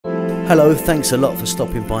Hello, thanks a lot for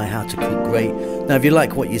stopping by How to Cook Great. Now if you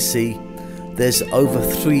like what you see, there's over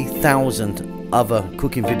 3,000 other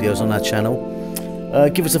cooking videos on our channel.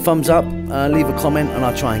 Give us a thumbs up, leave a comment, and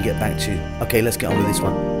I'll try and get back to you. Okay, let's get on with this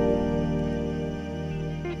one.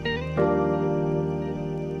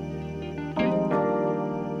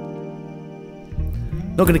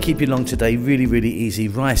 Not going to keep you long today, really easy.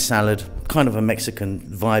 Rice salad, kind of a Mexican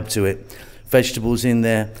vibe to it. Vegetables in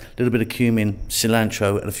there, a little bit of cumin,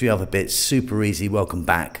 cilantro, and a few other bits. Super easy. Welcome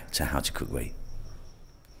back to How to Cook Great.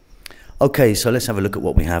 Okay, so let's have a look at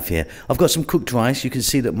what we have here. I've got some cooked rice. You can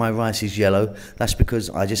see that my rice is yellow. That's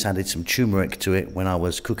because I just added some turmeric to it when I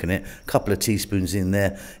was cooking it. A couple of teaspoons in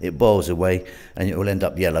there. It boils away and it will end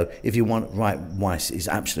up yellow. If you want white rice, it's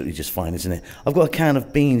absolutely just fine, isn't it? I've got a can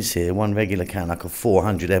of beans here, one regular can, like a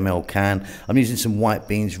 400 ml can. I'm using some white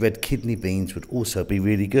beans. Red kidney beans would also be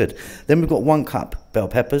really good. Then we've got 1 cup bell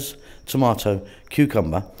peppers, tomato,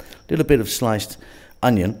 cucumber, a little bit of sliced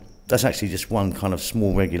onion. That's actually just one kind of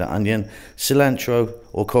small regular onion, cilantro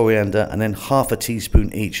or coriander, and then half a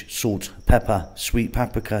teaspoon each salt, pepper, sweet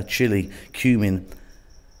paprika, chili, cumin,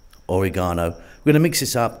 oregano. We're going to mix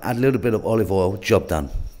this up, add a little bit of olive oil, job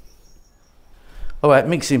done. All right,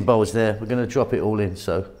 mixing bowls there. We're going to drop it all in.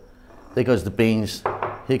 So there goes the beans.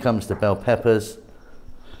 Here comes the bell peppers.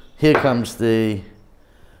 Here comes the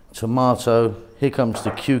tomato. Here comes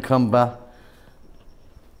the cucumber,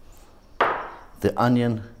 the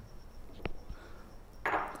onion,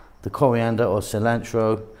 the coriander or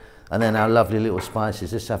cilantro, and then our lovely little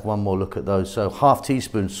spices. Let's have one more look at those. So half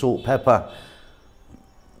teaspoon salt, pepper,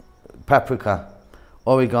 paprika,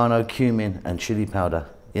 oregano, cumin, and chili powder.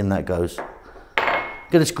 In that goes.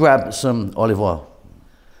 Gonna just grab some olive oil.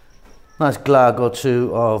 Nice glug or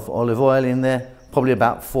 2 of olive oil in there, probably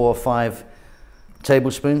about 4 or 5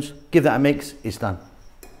 tablespoons. Give that a mix, it's done.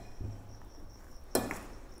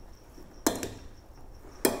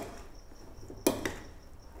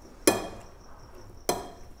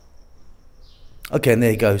 Okay, and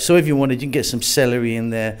there you go. So if you wanted, you can get some celery in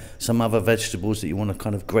there, some other vegetables that you want to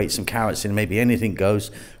kind of grate some carrots in, maybe anything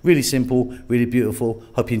goes. Really simple, really beautiful.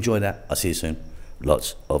 Hope you enjoy that. I'll see you soon.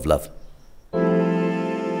 Lots of love.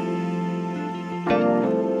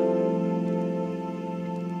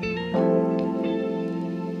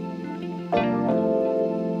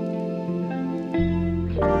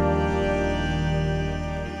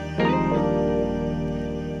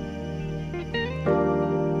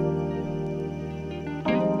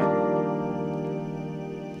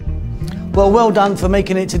 Well done for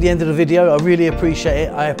making it to the end of the video. I really appreciate it.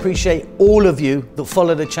 I appreciate all of you that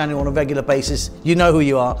follow the channel on a regular basis. You know who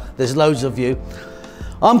you are. There's loads of you.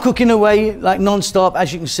 I'm cooking away like non-stop.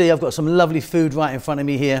 As you can see, I've got some lovely food right in front of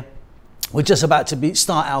me here. We're just about to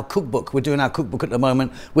start our cookbook. We're doing our cookbook at the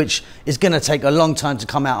moment, which is going to take a long time to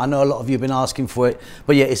come out. I know a lot of you have been asking for it,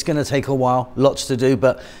 but yeah, it's going to take a while, lots to do.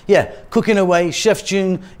 But yeah, cooking away. Chef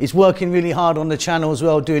June is working really hard on the channel as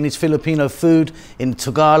well, doing his Filipino food in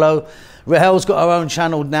Tagalog. Rahel's got her own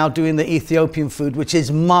channel now doing the Ethiopian food, which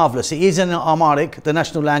is marvelous. It is in Amharic, the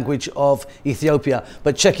national language of Ethiopia,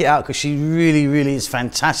 but check it out because she really is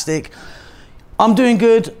fantastic. I'm doing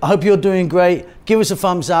good. I hope you're doing great. Give us a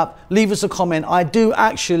thumbs up, leave us a comment. I do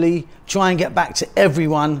actually try and get back to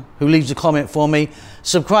everyone who leaves a comment for me.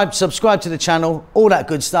 Subscribe to the channel, all that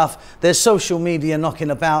good stuff. There's social media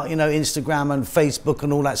knocking about, you know, Instagram and Facebook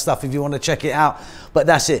and all that stuff if you want to check it out. But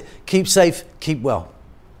that's it. Keep safe, keep well.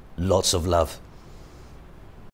 Lots of love.